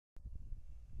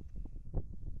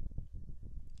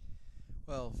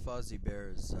Well, Fozzie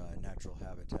Bear's natural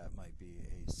habitat might be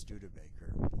a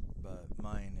Studebaker, but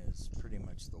mine is pretty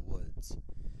much the woods.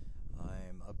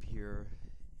 I'm up here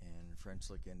in French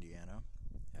Lick, Indiana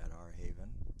at our haven,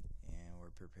 and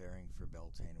we're preparing for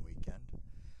Beltane weekend.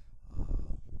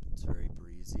 It's very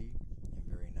breezy and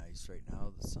very nice right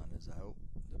now. The sun is out,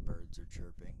 the birds are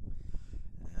chirping,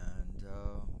 and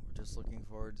we're just looking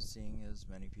forward to seeing as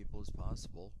many people as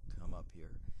possible come up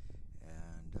here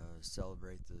and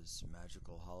celebrate this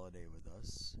magical holiday with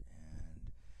us.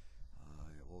 And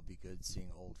it will be good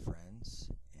seeing old friends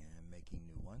and making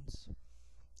new ones.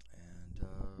 And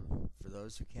for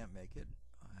those who can't make it,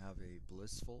 have a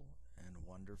blissful and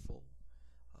wonderful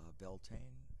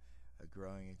Beltane, a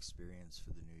growing experience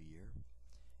for the new year.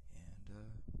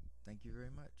 And thank you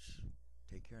very much.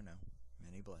 Take care now.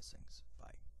 Many blessings.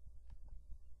 Bye.